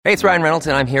Hey, it's Ryan Reynolds,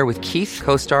 and I'm here with Keith,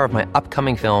 co-star of my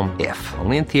upcoming film, If,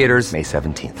 only in theaters May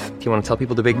 17th. Do you want to tell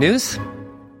people the big news?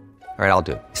 All right, I'll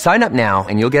do it. Sign up now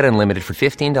and you'll get unlimited for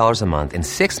 $15 a month and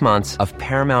 6 months of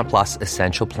Paramount Plus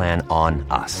Essential Plan on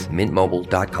us.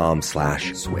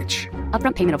 MintMobile.com/switch.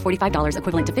 Upfront payment of $45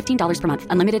 equivalent to $15 per month.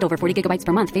 Unlimited over 40 gigabytes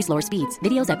per month. Face lower speeds.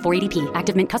 Videos at 480p.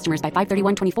 Active Mint customers by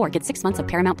 531.24 get 6 months of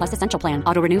Paramount Plus Essential Plan.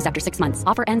 Auto renews after 6 months.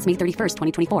 Offer ends May 31st,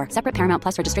 2024. Separate Paramount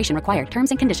Plus registration required. Terms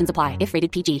and conditions apply if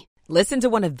rated PG. Listen to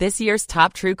one of this year's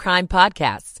top true crime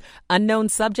podcasts. Unknown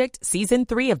Subject, Season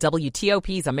 3 of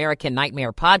WTOP's American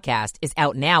Nightmare podcast is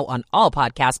out now on all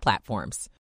podcast platforms.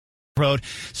 Road,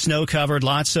 snow covered,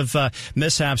 lots of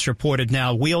mishaps reported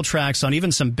now. Wheel tracks on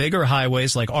even some bigger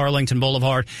highways like Arlington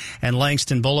Boulevard and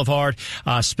Langston Boulevard.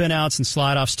 Spin outs and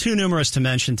slide offs, too numerous to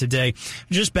mention today.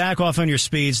 Just back off on your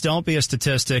speeds. Don't be a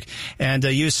statistic, and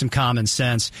use some common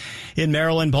sense. In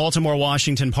Maryland, Baltimore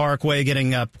Washington Parkway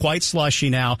getting quite slushy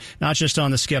now, not just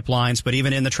on the skip lines, but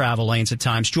even in the travel lanes at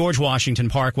times. George Washington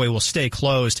Parkway will stay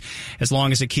closed as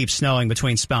long as it keeps snowing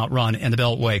between Spout Run and the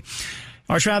Beltway.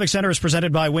 Our traffic center is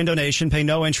presented by Window Nation. Pay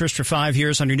no interest for 5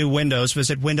 years on your new windows.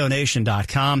 Visit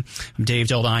windownation.com. I'm Dave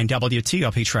Dildine,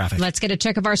 WTOP Traffic. Let's get a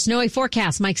check of our snowy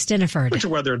forecast. Mike Stiniford. Winter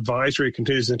weather advisory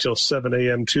continues until 7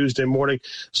 a.m. Tuesday morning.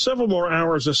 Several more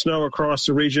hours of snow across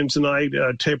the region tonight,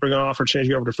 tapering off or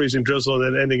changing over to freezing drizzle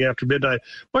and then ending after midnight.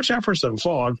 Watch out for some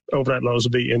fog. Overnight lows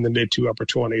will be in the mid to upper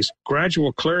 20s.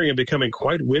 Gradual clearing and becoming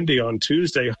quite windy on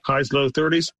Tuesday. Highs low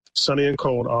 30s. Sunny and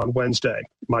cold on Wednesday.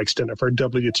 Mike Stiniford,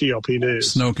 WTOP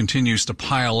News. Snow continues to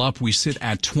pile up. We sit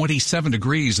at 27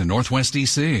 degrees in Northwest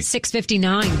D.C.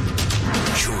 6:59.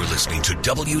 You're listening to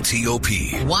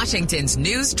WTOP, Washington's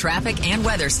news, traffic, and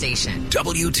weather station.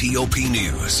 WTOP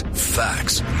News.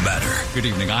 Facts matter. Good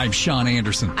evening. I'm Sean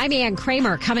Anderson. I'm Ann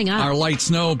Kramer. Coming up. Our light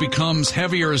snow becomes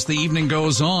heavier as the evening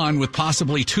goes on, with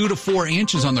possibly 2 to 4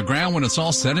 inches on the ground when it's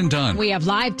all said and done. We have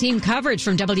live team coverage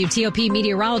from WTOP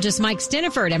meteorologist Mike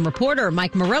Stiniford and reporter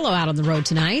Mike Murillo out on the road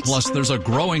tonight. Plus, there's a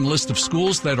growing list of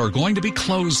schools that are going to be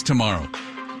closed tomorrow.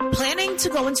 Planning to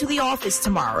go into the office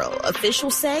tomorrow.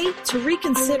 Officials say to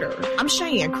reconsider. I'm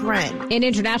Cheyenne Kren. An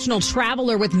international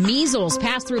traveler with measles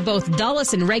passed through both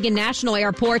Dulles and Reagan National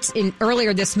airports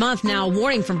earlier this month. Now a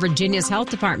warning from Virginia's health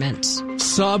department.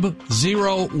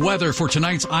 Sub-zero weather for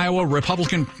tonight's Iowa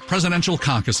Republican presidential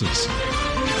caucuses.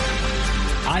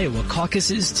 Iowa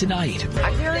caucuses tonight.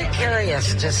 I'm very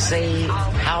curious to see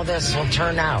how this will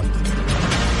turn out.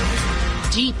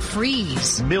 Deep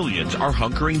freeze. Millions are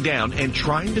hunkering down and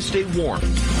trying to stay warm.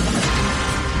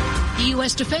 The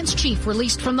U.S. defense chief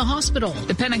released from the hospital.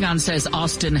 The Pentagon says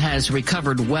Austin has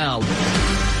recovered well.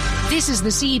 This is the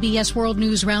CBS World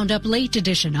News Roundup Late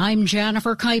Edition. I'm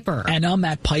Jennifer Kuiper. And I'm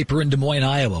Matt Piper in Des Moines,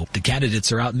 Iowa. The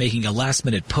candidates are out making a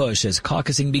last-minute push as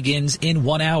caucusing begins in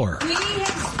 1 hour. We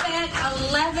have spent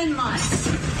 11 months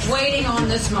waiting on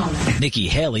this moment. Nikki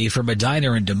Haley from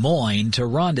Medina in Des Moines to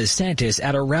Ron DeSantis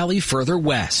at a rally further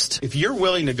west. If you're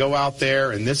willing to go out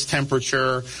there in this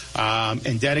temperature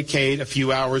and dedicate a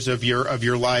few hours of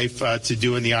your life to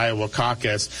doing the Iowa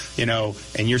caucus,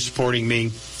 and you're supporting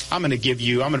me, I'm going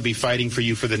to be fighting for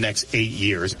you for the next 8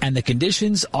 years. And the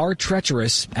conditions are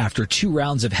treacherous. After 2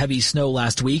 rounds of heavy snow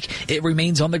last week, it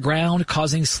remains on the ground,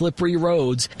 causing slippery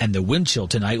roads. And the wind chill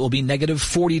tonight will be negative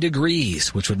 40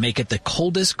 degrees, which would make it the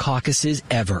coldest caucuses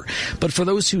ever. But for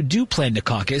those who do plan to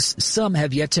caucus, some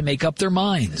have yet to make up their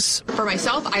minds. For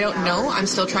myself, I don't know. I'm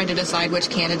still trying to decide which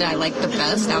candidate I like the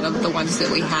best out of the ones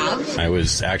that we have. I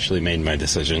was actually made my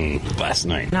decision last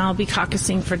night. And I'll be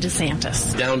caucusing for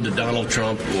DeSantis. Down to Donald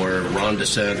Trump or Ron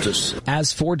DeSantis.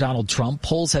 As for Donald Trump,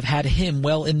 polls have had him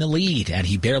well in the lead, and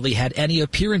he barely had any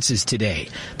appearances today.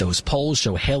 Those polls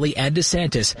show Haley and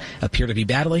DeSantis appear to be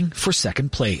battling for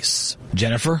second place.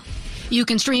 Jennifer? You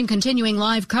can stream continuing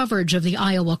live coverage of the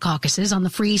Iowa caucuses on the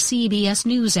free CBS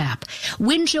News app.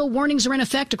 Wind chill warnings are in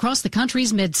effect across the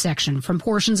country's midsection, from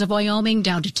portions of Wyoming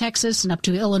down to Texas and up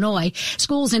to Illinois.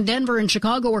 Schools in Denver and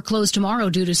Chicago are closed tomorrow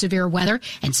due to severe weather,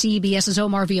 and CBS's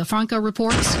Omar Villafranca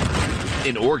reports.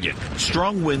 In Oregon,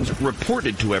 strong winds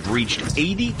reported to have reached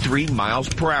 83 miles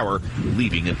per hour,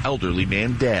 leaving an elderly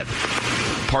man dead.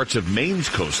 Parts of Maine's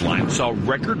coastline saw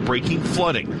record-breaking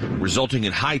flooding, resulting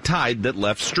in high tide that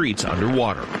left streets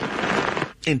underwater.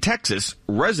 In Texas,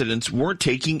 residents weren't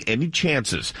taking any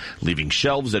chances, leaving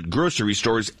shelves at grocery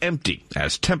stores empty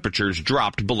as temperatures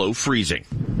dropped below freezing.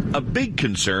 A big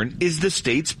concern is the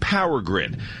state's power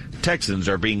grid. Texans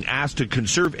are being asked to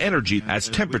conserve energy as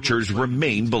temperatures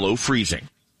remain below freezing.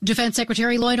 Defense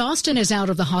Secretary Lloyd Austin is out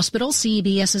of the hospital.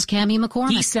 CBS's Cammie McCormick.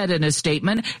 He said in a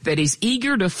statement that he's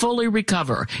eager to fully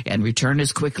recover and return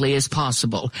as quickly as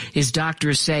possible. His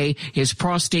doctors say his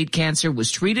prostate cancer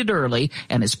was treated early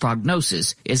and his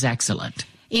prognosis is excellent.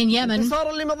 In Yemen,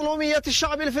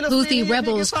 Houthi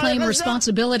rebels claim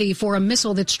responsibility for a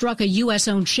missile that struck a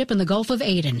U.S.-owned ship in the Gulf of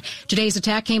Aden. Today's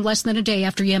attack came less than a day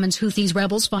after Yemen's Houthis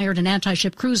rebels fired an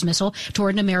anti-ship cruise missile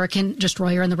toward an American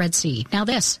destroyer in the Red Sea. Now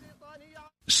this.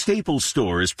 Staples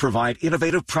stores provide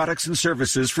innovative products and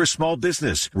services for small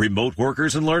business, remote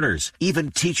workers and learners,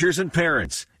 even teachers and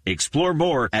parents. Explore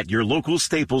more at your local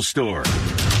Staples store.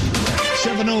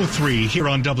 7:03 here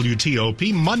on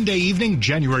WTOP, Monday evening,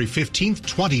 January 15th,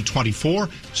 2024.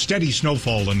 Steady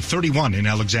snowfall and 31 in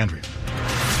Alexandria.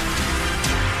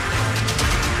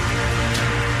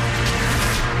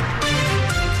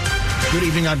 Good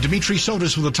evening. I'm Dimitri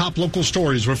Sotis with the top local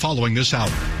stories we're following this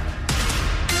hour.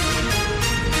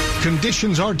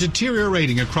 Conditions are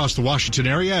deteriorating across the Washington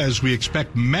area as we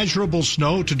expect measurable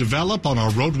snow to develop on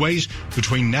our roadways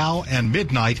between now and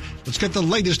midnight. Let's get the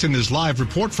latest in this live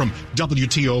report from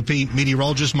WTOP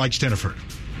meteorologist Mike Steniford.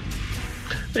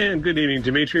 And good evening,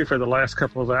 Dimitri. For the last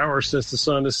couple of hours since the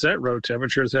sun has set, road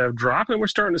temperatures have dropped, and we're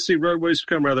starting to see roadways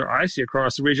become rather icy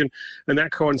across the region, and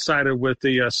that coincided with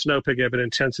the snow pickup in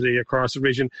intensity across the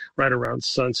region right around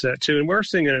sunset, too. And we're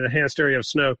seeing an enhanced area of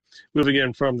snow moving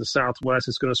in from the southwest.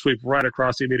 It's going to sweep right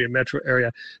across the immediate metro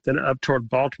area, then up toward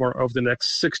Baltimore over the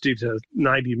next 60 to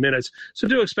 90 minutes. So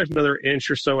do expect another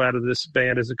inch or so out of this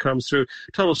band as it comes through.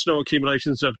 Total snow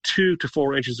accumulations of 2 to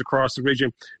 4 inches across the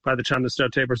region by the time the snow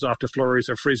tapers off to flurries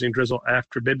or freezing drizzle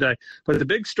after midnight. But the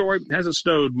big story, hasn't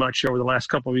snowed much over the last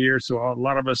couple of years, so a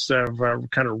lot of us have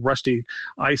kind of rusty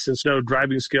ice and snow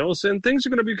driving skills, and things are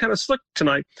going to be kind of slick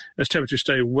tonight as temperatures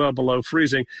stay well below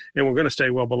freezing, and we're going to stay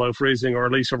well below freezing, or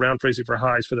at least around freezing for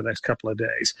highs for the next couple of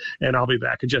days. And I'll be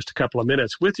back in just a couple of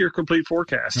minutes with your complete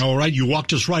forecast. All right, you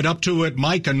walked us right up to it,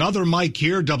 Mike. Another Mike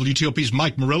here, WTOP's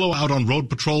Mike Murillo, out on road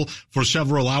patrol for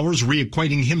several hours,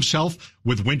 reacquainting himself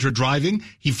with winter driving.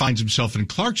 He finds himself in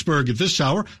Clarksburg at this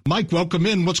hour. Mike, welcome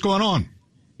in. What's going on?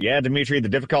 Yeah, Dimitri, the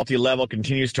difficulty level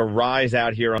continues to rise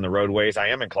out here on the roadways. I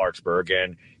am in Clarksburg,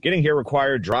 and getting here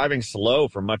required driving slow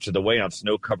for much of the way on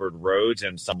snow-covered roads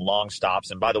and some long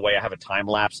stops. And by the way, I have a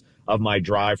time-lapse of my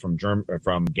drive from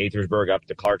Gaithersburg up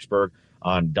to Clarksburg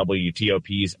on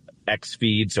WTOP's X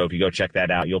feed. So if you go check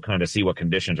that out, you'll kind of see what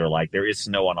conditions are like. There is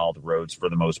snow on all the roads for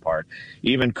the most part.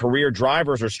 Even career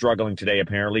drivers are struggling today,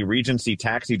 apparently. Regency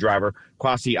taxi driver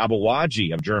Kwasi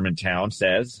Abawaji of Germantown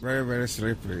says, very, very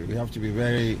slippery. We have to be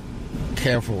very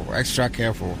careful, extra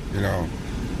careful. You know,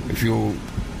 if you're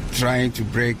trying to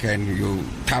brake and you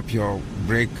tap your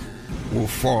brake with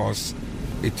force,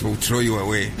 it will throw you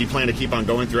away. Do you plan to keep on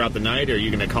going throughout the night, or are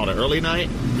you going to call it early night?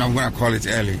 I'm going to call it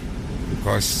early,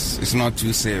 because it's not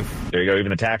too safe. There you go.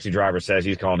 Even the taxi driver says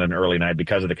he's calling it an early night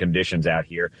because of the conditions out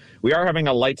here. We are having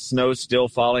a light snow still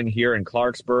falling here in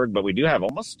Clarksburg, but we do have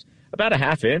almost about a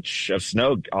half inch of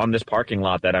snow on this parking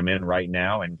lot that I'm in right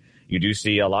now. And you do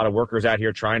see a lot of workers out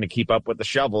here trying to keep up with the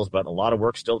shovels, but a lot of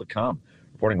work still to come.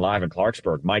 Reporting live in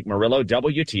Clarksburg, Mike Murillo,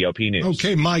 WTOP News.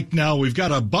 Okay, Mike, now we've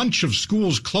got a bunch of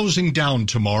schools closing down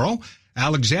tomorrow.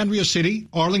 Alexandria City,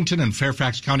 Arlington, and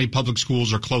Fairfax County Public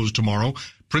Schools are closed tomorrow.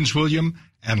 Prince William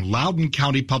and Loudoun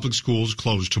County Public Schools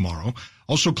closed tomorrow.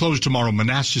 Also closed tomorrow,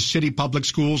 Manassas City Public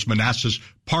Schools, Manassas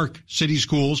Park City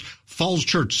Schools, Falls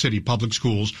Church City Public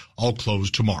Schools, all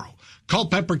closed tomorrow.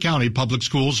 Culpeper County Public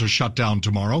Schools are shut down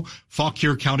tomorrow.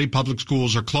 Fauquier County Public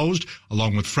Schools are closed,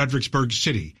 along with Fredericksburg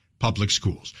City Public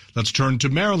Schools. Let's turn to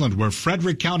Maryland, where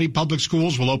Frederick County Public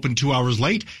Schools will open 2 hours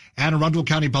late. Anne Arundel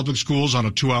County Public Schools on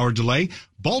a 2-hour delay.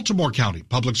 Baltimore County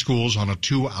Public Schools on a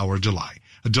 2-hour delay.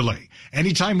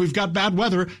 Anytime we've got bad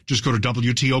weather, just go to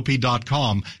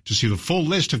WTOP.com to see the full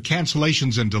list of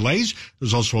cancellations and delays.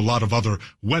 There's also a lot of other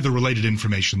weather-related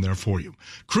information there for you.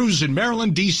 Crews in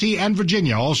Maryland, D.C., and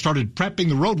Virginia all started prepping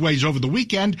the roadways over the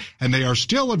weekend, and they are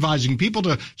still advising people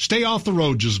to stay off the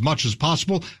roads as much as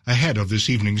possible ahead of this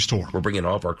evening's storm. We're bringing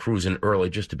all of our crews in early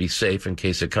just to be safe in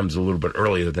case it comes a little bit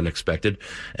earlier than expected,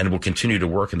 and we'll continue to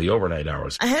work in the overnight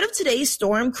hours. Ahead of today's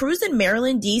storm, crews in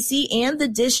Maryland, D.C., and the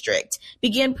district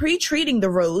began pre-treating the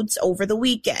roads over the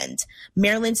weekend.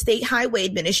 Maryland State Highway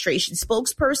Administration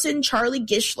spokesperson Charlie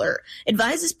Gishler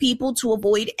advises people to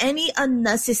avoid any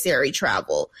unnecessary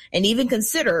travel and even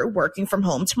consider working from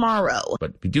home tomorrow.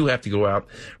 But we do have to go out.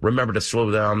 Remember to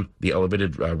slow down the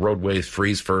elevated roadways,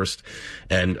 freeze first,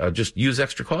 and just use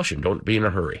extra caution. Don't be in a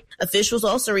hurry. Officials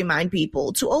also remind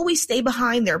people to always stay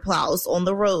behind their plows on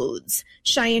the roads.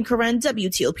 Cheyenne Karen,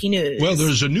 WTOP News. Well,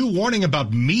 there's a new warning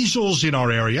about measles in our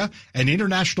area. An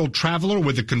international traveler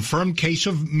with a confirmed case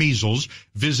of measles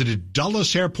visited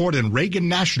Dulles Airport and Reagan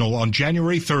National on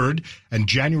January 3rd and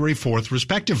January 4th,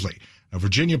 respectively. Now,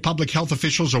 Virginia public health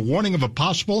officials are warning of a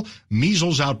possible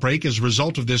measles outbreak as a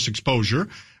result of this exposure.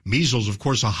 Measles, of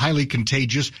course, a highly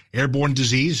contagious airborne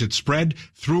disease. It's spread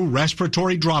through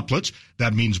respiratory droplets.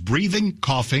 That means breathing,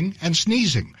 coughing, and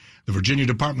sneezing. The Virginia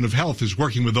Department of Health is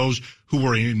working with those who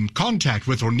were in contact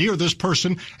with or near this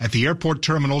person at the airport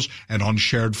terminals and on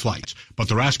shared flights. But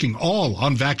they're asking all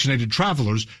unvaccinated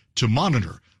travelers to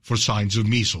monitor for signs of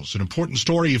measles. An important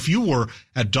story if you were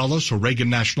at Dulles or Reagan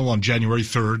National on January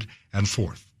 3rd and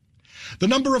 4th. The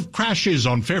number of crashes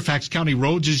on Fairfax County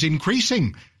roads is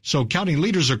increasing, so county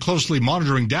leaders are closely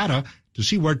monitoring data to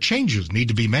see where changes need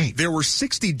to be made. There were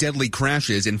 60 deadly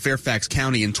crashes in Fairfax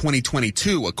County in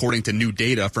 2022, according to new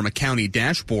data from a county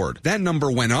dashboard. That number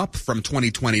went up from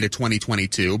 2020 to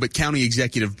 2022, but County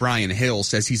Executive Brian Hill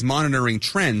says he's monitoring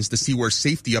trends to see where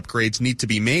safety upgrades need to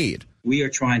be made. We are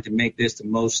trying to make this the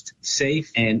most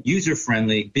safe and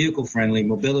user-friendly, vehicle-friendly,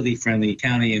 mobility-friendly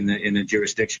county in the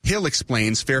jurisdiction. Hill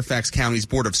explains Fairfax County's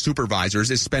Board of Supervisors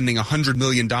is spending $100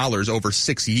 million over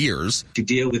 6 years to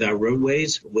deal with our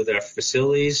roadways, with our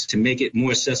facilities, to make it more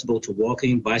accessible to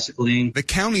walking, bicycling. The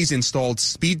county's installed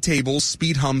speed tables,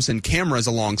 speed humps, and cameras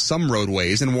along some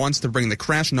roadways and wants to bring the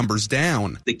crash numbers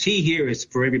down. The key here is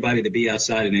for everybody to be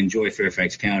outside and enjoy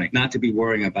Fairfax County, not to be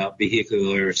worrying about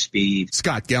vehicular speed.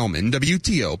 Scott Gelman,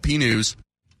 WTOP News.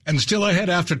 And still ahead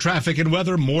after traffic and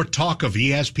weather, more talk of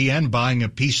ESPN buying a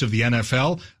piece of the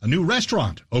NFL, a new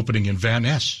restaurant opening in Van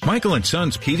Ness. Michael and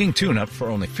Son's heating tune-up for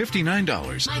only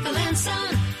 $59. Michael and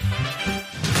Son.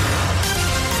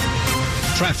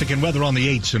 Traffic and weather on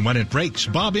the 8s and when it breaks.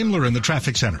 Bob Imler in the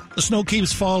traffic center. The snow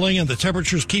keeps falling and the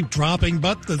temperatures keep dropping,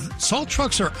 but the salt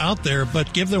trucks are out there,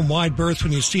 but give them wide berths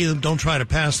when you see them. Don't try to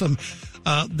pass them.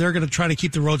 They're going to try to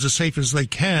keep the roads as safe as they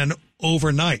can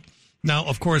overnight. Now,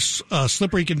 of course,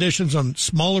 slippery conditions on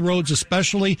smaller roads,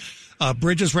 especially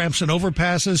bridges, ramps, and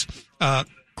overpasses.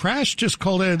 Crash just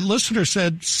called in. Listener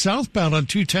said southbound on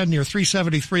 210 near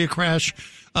 373, a crash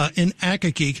in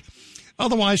Accokeek.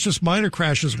 Otherwise, just minor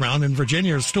crashes around. In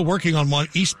Virginia, is still working on one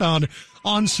eastbound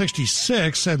on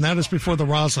 66, and that is before the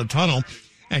Roslyn Tunnel.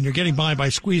 And you're getting by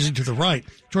squeezing to the right.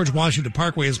 George Washington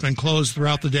Parkway has been closed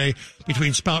throughout the day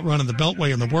between Spout Run and the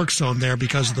Beltway and the work zone there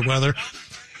because of the weather.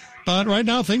 But right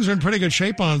now, things are in pretty good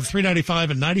shape on 395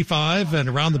 and 95 and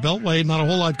around the Beltway. Not a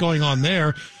whole lot going on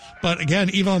there. But again,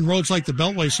 even on roads like the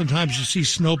Beltway, sometimes you see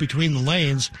snow between the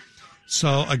lanes.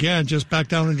 So again, just back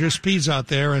down on your speeds out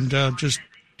there and just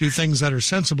do things that are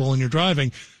sensible when you're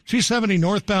driving. 270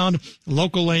 northbound,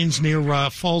 local lanes near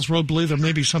Falls Road. Believe there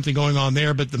may be something going on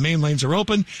there, but the main lanes are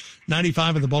open.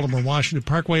 95 and the Baltimore-Washington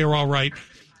Parkway are all right.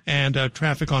 And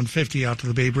traffic on 50 out to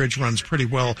the Bay Bridge runs pretty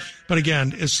well. But again,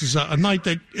 this is a night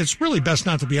that it's really best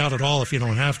not to be out at all if you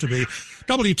don't have to be.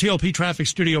 WTOP Traffic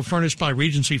Studio furnished by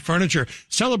Regency Furniture.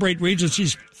 Celebrate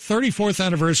Regency's 34th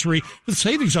anniversary with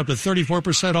savings up to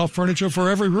 34% off furniture for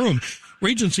every room.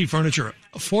 Regency Furniture.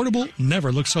 Affordable,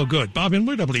 never looks so good. Bob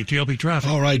Inler, WTOP Traffic.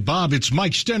 All right, Bob, it's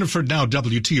Mike Steniford now,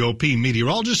 WTOP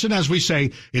meteorologist. And as we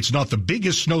say, it's not the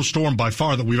biggest snowstorm by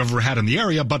far that we've ever had in the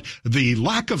area, but the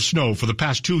lack of snow for the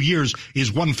past 2 years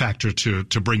is one factor to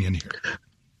bring in here.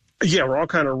 Yeah, we're all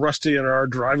kind of rusty in our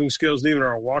driving skills and even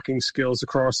our walking skills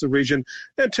across the region.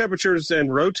 And temperatures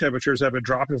and road temperatures have been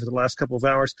dropping for the last couple of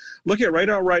hours. Looking at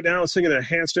radar right now, seeing an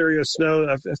enhanced area of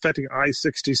snow affecting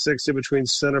I-66 in between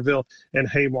Centerville and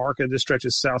Haymarket. This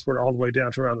stretches southward all the way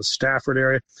down to around the Stafford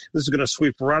area. This is going to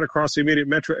sweep right across the immediate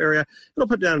metro area. It'll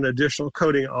put down an additional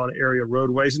coating on area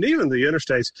roadways. And even the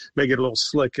interstates may get a little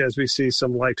slick as we see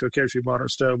some light to occasionally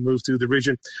moderate snow move through the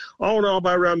region. All in all,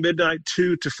 by around midnight,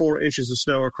 2 to 4 inches of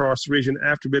snow across the region.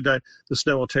 After midnight, the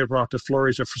snow will taper off to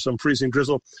flurries or for some freezing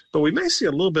drizzle, but we may see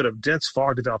a little bit of dense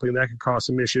fog developing, and that can cause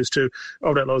some issues too.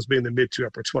 Overnight lows being the mid to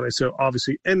upper 20s. So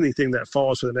obviously anything that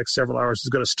falls for the next several hours is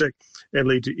going to stick and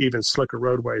lead to even slicker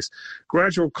roadways.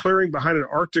 Gradual clearing behind an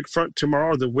Arctic front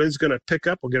tomorrow. The wind's going to pick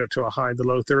up. We'll get it to a high in the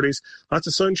low 30s. Lots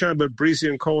of sunshine, but breezy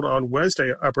and cold on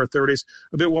Wednesday, upper 30s.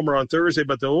 A bit warmer on Thursday,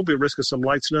 but there will be a risk of some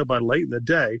light snow by late in the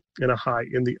day and a high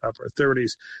in the upper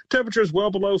 30s. Temperatures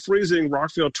well below freezing.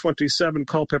 Rockville 27,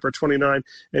 Culpeper 29,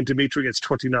 and Dimitri it's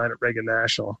 29 at Reagan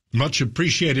National. Much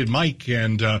appreciated, Mike.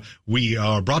 And we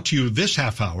are brought to you this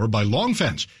half hour by Long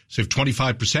Fence. Save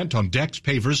 25% on decks,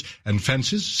 pavers, and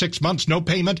fences. 6 months, no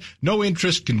payment, no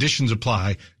interest. Conditions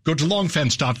apply. Go to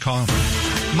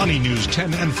longfence.com. Money News,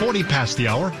 10 and 40 past the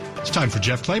hour. It's time for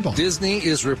Jeff Claiborne. Disney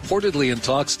is reportedly in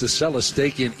talks to sell a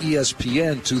stake in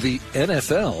ESPN to the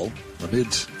NFL amid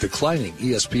declining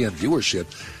ESPN viewership.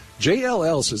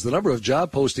 JLL says the number of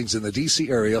job postings in the D.C.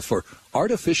 area for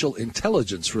artificial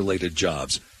intelligence-related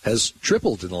jobs has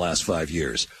tripled in the last 5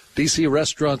 years. D.C.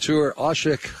 restaurateur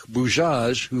Ashik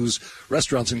Bujaj, whose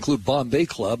restaurants include Bombay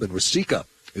Club and Rustica,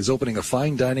 is opening a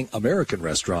fine dining American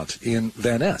restaurant in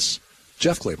Van Ness.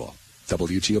 Jeff Claybaugh,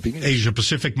 WTOP News.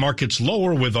 Asia-Pacific markets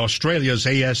lower, with Australia's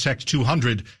ASX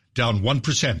 200 down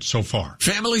 1% so far.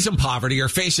 Families in poverty are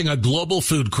facing a global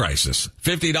food crisis.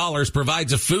 $50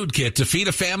 provides a food kit to feed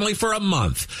a family for a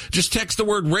month. Just text the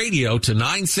word radio to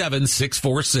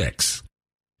 97646.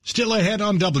 Still ahead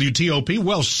on WTOP,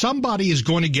 well, somebody is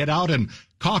going to get out and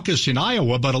caucus in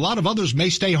Iowa, but a lot of others may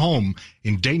stay home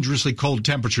in dangerously cold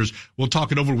temperatures. We'll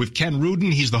talk it over with Ken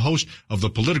Rudin. He's the host of the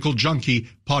Political Junkie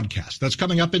podcast. That's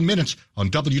coming up in minutes on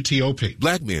WTOP.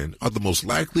 Black men are the most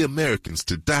likely Americans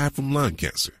to die from lung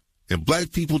cancer, and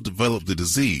black people develop the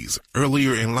disease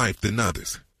earlier in life than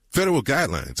others. Federal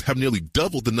guidelines have nearly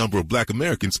doubled the number of black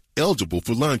Americans eligible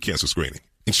for lung cancer screening.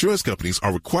 Insurance companies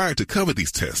are required to cover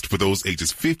these tests for those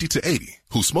ages 50 to 80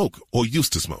 who smoke or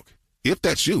used to smoke. If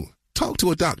that's you, talk to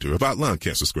a doctor about lung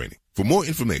cancer screening. For more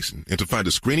information and to find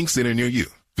a screening center near you,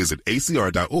 visit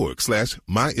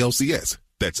acr.org/mylcs.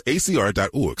 That's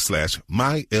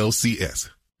acr.org/mylcs.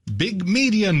 Big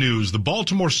media news. The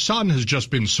Baltimore Sun has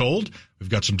just been sold. We've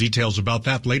got some details about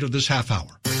that later this half hour.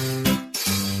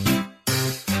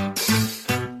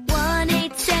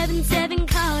 1-877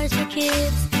 Cars for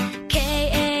Kids.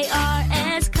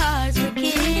 KARS Cars for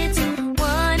Kids.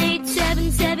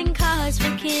 1-877 Cars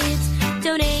for Kids.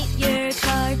 Donate your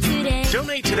car today.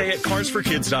 Donate today at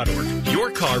carsforkids.org.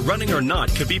 Your car, running or not,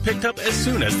 could be picked up as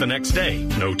soon as the next day.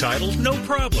 No title, no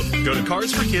problem. Go to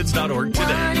carsforkids.org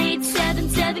today.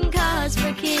 1-877 Cars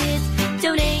for Kids.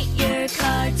 Donate your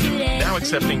car today. Now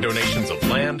accepting donations of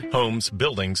land, homes,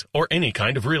 buildings, or any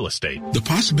kind of real estate. The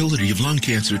possibility of lung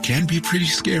cancer can be pretty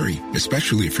scary,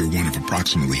 especially if you're one of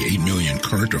approximately 8 million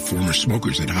current or former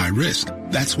smokers at high risk.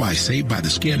 That's why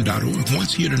SaveByTheScan.org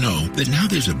wants you to know that now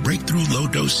there's a breakthrough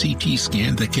low-dose CT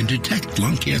scan that can detect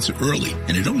lung cancer early,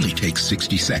 and it only takes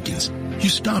 60 seconds. You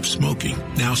stop smoking.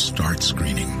 Now start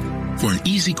screening. For an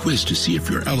easy quiz to see if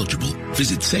you're eligible,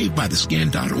 visit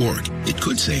SaveByTheScan.org. It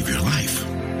could save your life.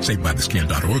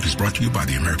 SaveByTheScan.org is brought to you by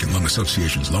the American Lung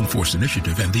Association's Lung Force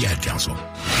Initiative and the Ad Council.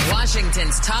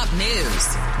 Washington's top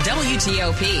news,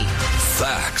 WTOP.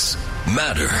 Facts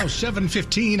matter. Now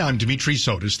 7:15, I'm Dimitri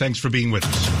Sotis. Thanks for being with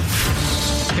us.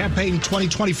 Campaign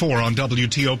 2024 on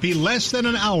WTOP. Less than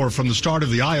an hour from the start of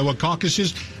the Iowa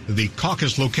caucuses. The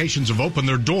caucus locations have opened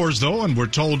their doors, though, and we're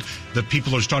told that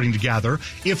people are starting to gather.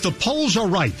 If the polls are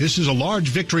right, this is a large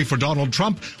victory for Donald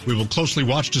Trump. We will closely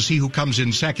watch to see who comes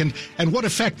in second and what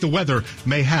effect the weather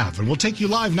may have. And we'll take you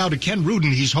live now to Ken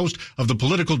Rudin. He's host of the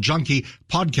Political Junkie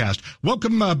podcast.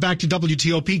 Welcome back to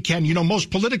WTOP, Ken. You know,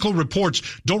 most political reports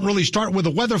don't really start with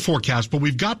a weather forecast, but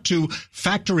we've got to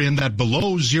factor in that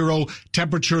below zero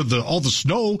temperature, all the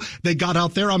snow they got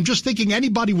out there. I'm just thinking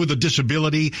anybody with a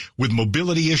disability, with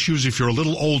mobility issues, if you're a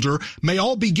little older, may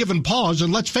all be given pause.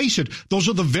 And let's face it, those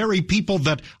are the very people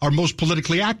that are most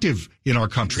politically active in our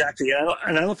country. Exactly.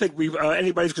 And I don't think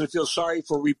anybody's going to feel sorry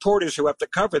for reporters who have to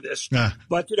cover this.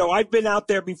 But, you know, I've been out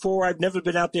there before. I've never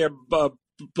been out there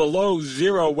below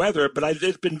zero weather, but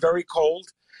it's been very cold.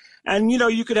 And, you know,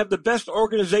 you could have the best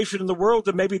organization in the world,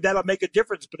 and maybe that'll make a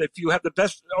difference. But if you have the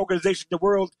best organization in the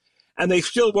world and they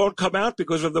still won't come out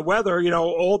because of the weather, you know,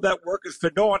 all that work is for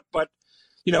naught. But,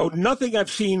 you know, nothing I've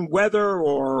seen, weather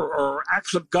or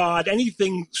acts of God,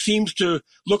 anything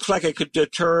looks like it could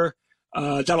deter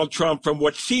Donald Trump from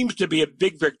what seems to be a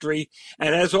big victory.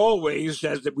 And as always,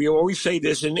 as we always say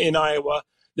this in Iowa,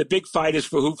 the big fight is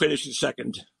for who finishes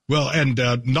second. Well, and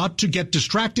not to get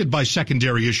distracted by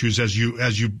secondary issues, as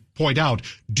you point out,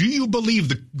 do you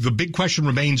believe the big question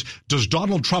remains, does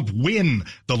Donald Trump win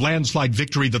the landslide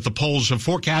victory that the polls have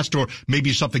forecast, or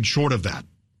maybe something short of that?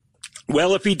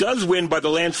 Well, if he does win by the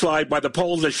landslide, by the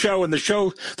polls that show, and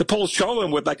the polls show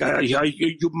him with like a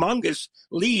humongous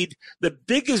lead, the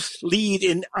biggest lead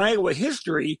in Iowa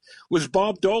history was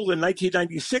Bob Dole in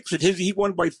 1996, and he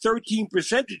won by 13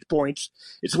 percentage points.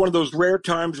 It's one of those rare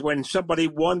times when somebody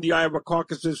won the Iowa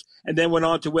caucuses and then went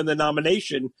on to win the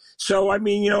nomination. So, I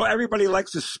mean, you know, everybody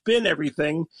likes to spin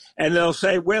everything, and they'll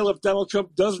say, well, if Donald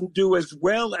Trump doesn't do as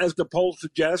well as the polls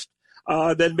suggest,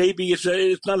 then maybe it's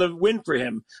not a win for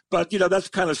him. But, you know, that's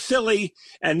kind of silly.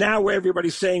 And now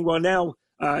everybody's saying, well, now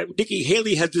Nikki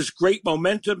Haley has this great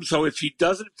momentum. So if she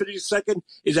doesn't finish second,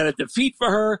 is that a defeat for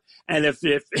her? And if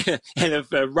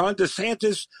Ron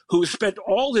DeSantis, who spent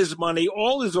all his money,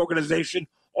 all his organization,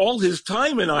 all his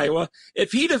time in Iowa,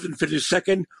 if he doesn't finish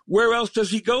second, where else does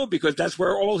he go? Because that's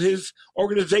where all his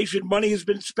organization money has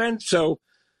been spent. So,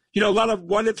 a lot of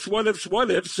what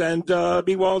ifs. And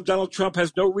meanwhile, Donald Trump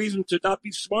has no reason to not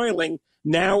be smiling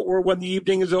now or when the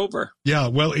evening is over. Yeah,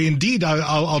 well, indeed,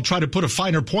 I'll try to put a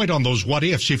finer point on those what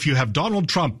ifs. If you have Donald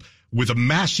Trump with a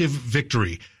massive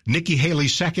victory, Nikki Haley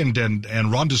second,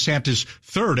 and Ron DeSantis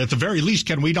third, at the very least,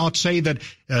 can we not say that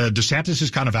DeSantis is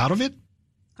kind of out of it?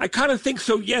 I kind of think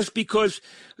so, yes, because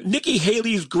Nikki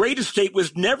Haley's greatest state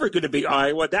was never going to be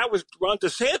Iowa. That was Ron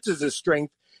DeSantis'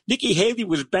 strength. Nikki Haley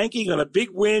was banking on a big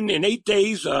win in 8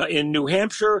 days in New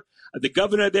Hampshire. The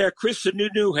governor there, Chris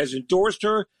Sununu, has endorsed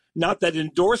her. Not that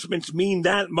endorsements mean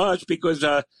that much, because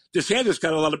DeSantis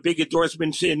got a lot of big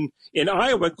endorsements in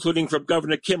Iowa, including from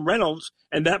Governor Kim Reynolds,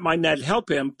 and that might not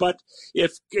help him. But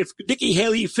if Nikki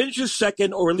Haley finishes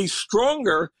second, or at least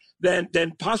stronger than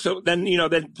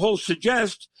polls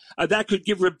suggest, that could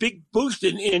give her a big boost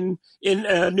in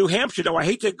New Hampshire. Now, I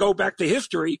hate to go back to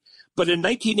history, but in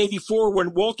 1984,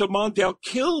 when Walter Mondale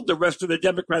killed the rest of the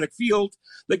Democratic field,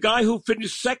 the guy who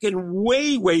finished second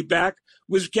way back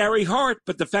was Gary Hart.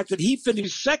 But the fact that he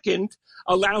finished second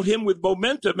allowed him with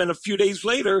momentum, and a few days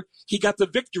later, he got the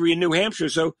victory in New Hampshire.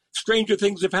 So stranger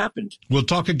things have happened. We'll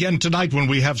talk again tonight when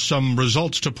we have some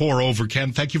results to pour over,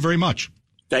 Ken. Thank you very much.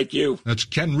 Thank you. That's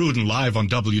Ken Rudin, live on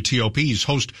WTOP. He's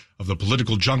host of the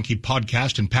Political Junkie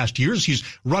podcast. In past years, he's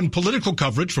run political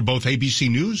coverage for both ABC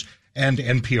News and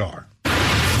NPR.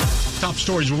 Top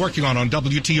stories we're working on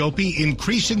WTOP.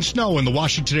 Increasing snow in the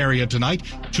Washington area tonight.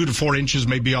 2 to 4 inches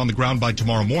may be on the ground by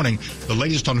tomorrow morning. The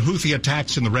latest on Houthi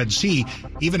attacks in the Red Sea,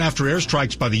 even after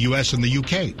airstrikes by the U.S. and the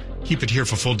U.K. Keep it here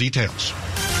for full details.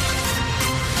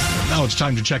 Now it's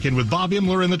time to check in with Bob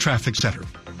Imler in the traffic center.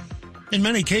 In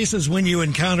many cases, when you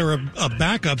encounter a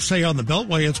backup, say on the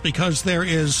Beltway, it's because there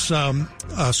is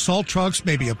salt trucks,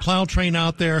 maybe a plow train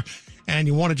out there, and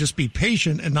you want to just be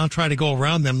patient and not try to go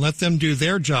around them. Let them do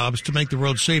their jobs to make the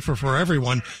road safer for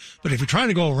everyone. But if you're trying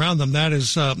to go around them, that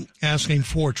is asking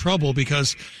for trouble,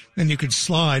 because then you could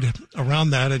slide around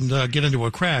that and get into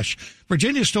a crash.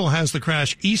 Virginia still has the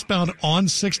crash eastbound on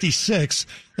 66.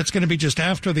 That's going to be just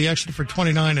after the exit for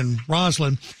 29 in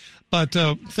Roslyn. But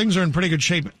things are in pretty good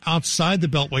shape outside the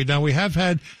Beltway. Now, we have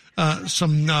had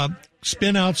some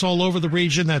spin-outs all over the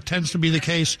region. That tends to be the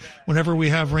case whenever we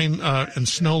have rain and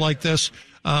snow like this.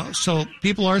 So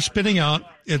people are spinning out.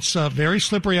 It's very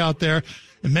slippery out there.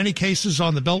 In many cases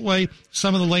on the Beltway,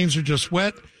 some of the lanes are just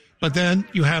wet. But then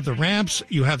you have the ramps,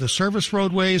 you have the service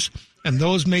roadways, and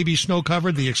those may be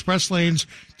snow-covered. The express lanes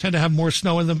tend to have more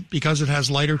snow in them because it has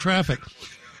lighter traffic.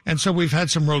 And so we've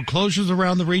had some road closures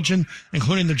around the region,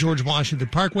 including the George Washington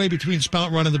Parkway between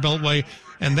Spout Run and the Beltway,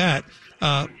 and that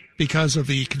because of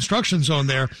the construction zone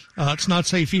there, it's not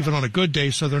safe even on a good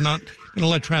day, so they're not going to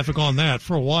let traffic on that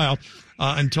for a while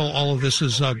until all of this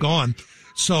is gone.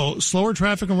 So slower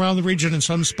traffic around the region in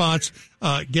some spots,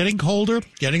 getting colder,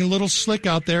 getting a little slick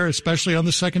out there, especially on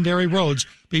the secondary roads.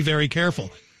 Be very careful.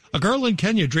 A girl in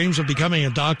Kenya dreams of becoming a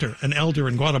doctor. An elder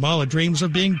in Guatemala dreams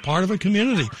of being part of a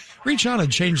community. Reach out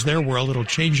and change their world. It'll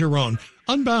change your own.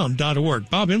 Unbound.org.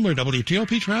 Bob Imler,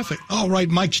 WTOP Traffic. All right,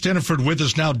 Mike Steniford with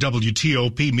us now,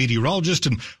 WTOP meteorologist.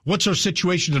 And what's our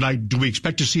situation tonight? Do we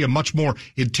expect to see a much more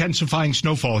intensifying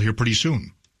snowfall here pretty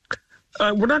soon?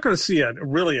 We're not going to see a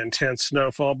really intense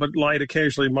snowfall, but light,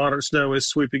 occasionally moderate snow is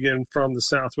sweeping in from the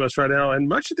southwest right now. And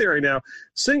much of the area now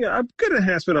seeing a good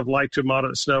enhancement of light to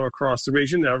moderate snow across the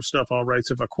region. Now, snowfall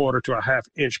rates of 1/4 to 1/2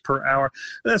 inch per hour.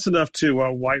 That's enough to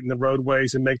whiten the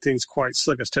roadways and make things quite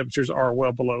slick as temperatures are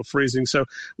well below freezing. So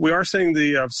we are seeing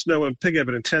the snow and picking up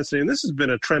in intensity, and this has been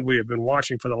a trend we have been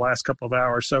watching for the last couple of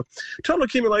hours. So total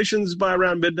accumulations by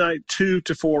around midnight, 2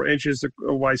 to 4 inches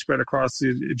widespread across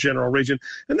the general region.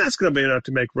 And that's going to be enough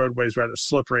to make roadways rather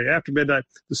slippery. After midnight,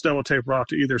 the snow will taper off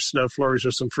to either snow flurries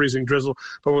or some freezing drizzle,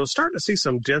 but we'll start to see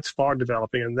some dense fog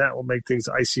developing, and that will make things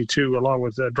icy too, along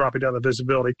with dropping down the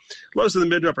visibility. Lows in the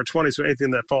mid to upper 20s, so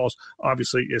anything that falls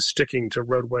obviously is sticking to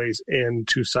roadways and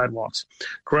to sidewalks.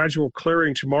 Gradual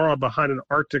clearing tomorrow behind an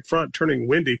Arctic front, turning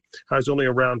windy. Highs only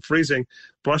around freezing.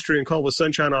 Blustery and cold with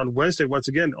sunshine on Wednesday. Once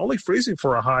again, only freezing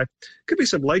for a high. Could be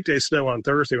some late day snow on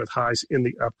Thursday with highs in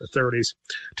the upper 30s.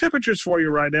 Temperatures for you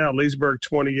right now: Leesburg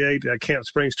 28, Camp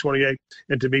Springs 28,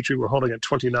 and Dimitri we're holding at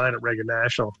 29 at Reagan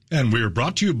National. And we're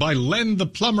brought to you by Len the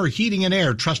Plumber Heating and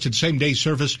Air, trusted same-day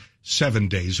service 7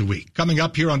 days a week. Coming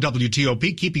up here on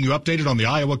WTOP, keeping you updated on the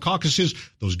Iowa caucuses.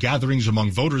 Those gatherings among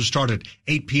voters start at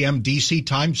 8 p.m. D.C.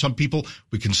 time. Some people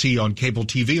we can see on cable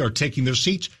TV are taking their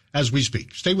seats as we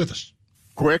speak. Stay with us.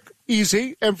 Quick,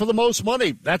 easy, and for the most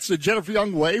money. That's the Jennifer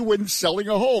Young way when selling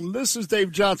a home. This is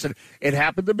Dave Johnson. It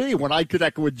happened to me when I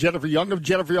connected with Jennifer Young of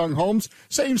Jennifer Young Homes.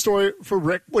 Same story for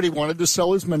Rick when he wanted to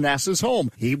sell his Manassas home.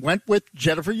 He went with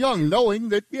Jennifer Young, knowing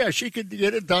that, she could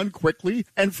get it done quickly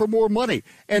and for more money.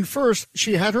 And first,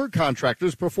 she had her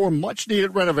contractors perform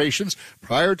much-needed renovations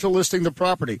prior to listing the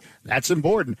property. That's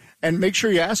important. And make sure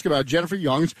you ask about Jennifer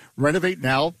Young's Renovate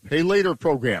Now, Pay Later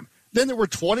program. Then there were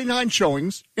 29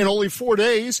 showings in only 4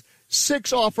 days,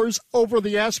 6 offers over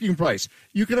the asking price.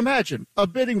 You can imagine a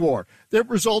bidding war that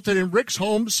resulted in Rick's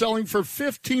home selling for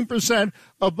 15%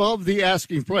 above the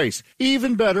asking price.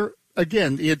 Even better,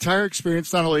 again, the entire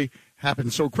experience not only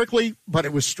happened so quickly, but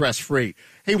it was stress-free.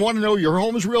 Hey, want to know your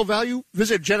home's real value?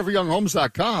 Visit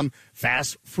JenniferYoungHomes.com.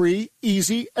 Fast, free,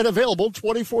 easy, and available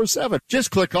 24/7. Just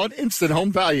click on Instant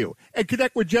Home Value and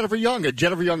connect with Jennifer Young at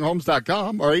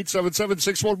JenniferYoungHomes.com or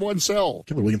 877-611-SELL.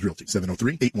 Keller Williams Realty,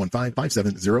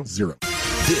 703-815-5700.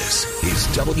 This is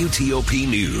WTOP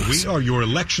News. We are your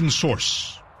election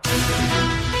source.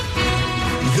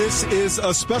 This is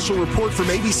a special report from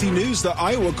ABC News, the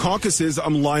Iowa caucuses.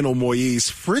 I'm Lionel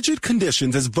Moyes. Frigid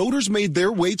conditions as voters made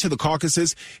their way to the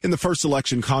caucuses in the first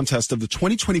election contest of the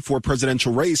 2024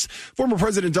 presidential race. Former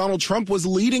President Donald Trump was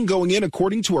leading going in,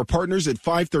 according to our partners at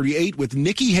 538, with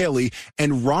Nikki Haley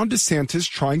and Ron DeSantis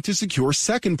trying to secure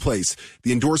second place.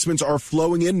 The endorsements are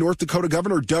flowing in. North Dakota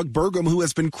Governor Doug Burgum, who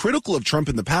has been critical of Trump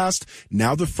in the past,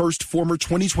 now the first former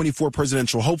 2024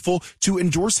 presidential hopeful to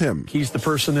endorse him. He's the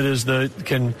person that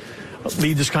can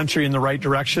lead this country in the right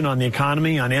direction on the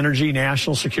economy, on energy,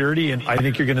 national security, and I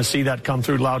think you're going to see that come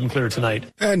through loud and clear tonight.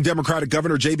 And Democratic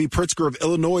Governor J.B. Pritzker of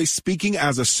Illinois speaking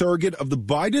as a surrogate of the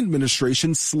Biden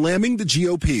administration, slamming the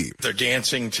GOP. They're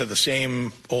dancing to the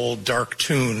same old dark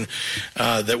tune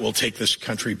that will take this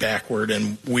country backward,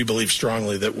 and we believe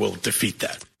strongly that we'll defeat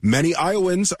that. Many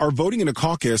Iowans are voting in a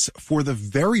caucus for the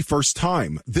very first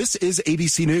time. This is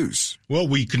ABC News. Well,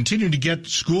 we continue to get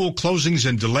school closings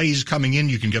and delays coming in.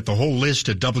 You can get the whole list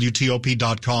at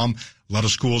WTOP.com. A lot of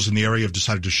schools in the area have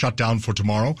decided to shut down for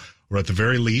tomorrow, or at the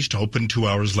very least, open 2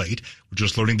 hours late. We're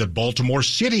just learning that Baltimore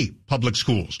City Public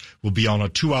Schools will be on a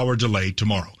 2-hour delay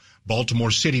tomorrow. Baltimore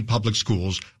City Public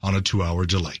Schools on a 2-hour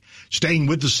delay. Staying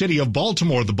with the city of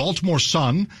Baltimore, the Baltimore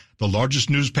Sun, the largest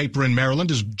newspaper in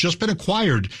Maryland, has just been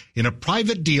acquired in a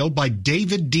private deal by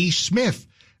David D. Smith,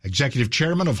 executive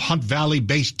chairman of Hunt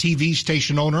Valley-based TV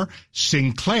station owner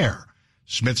Sinclair.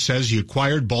 Smith says he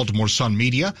acquired Baltimore Sun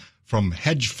Media from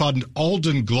hedge fund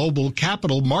Alden Global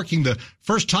Capital, marking the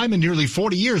first time in nearly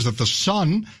 40 years that the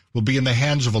Sun will be in the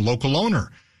hands of a local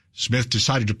owner. Smith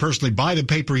decided to personally buy the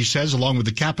paper, he says, along with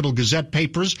the Capital Gazette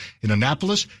papers in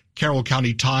Annapolis, Carroll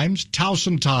County Times,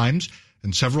 Towson Times,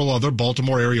 and several other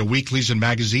Baltimore area weeklies and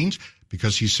magazines,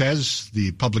 because he says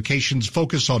the publication's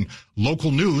focus on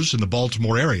local news in the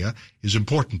Baltimore area is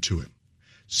important to him.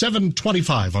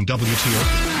 7:25 on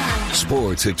WTOP.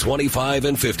 Sports at 25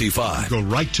 and 55. Go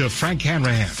right to Frank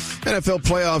Hanrahan. NFL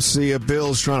playoffs, the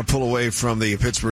Bills trying to pull away from the Pittsburgh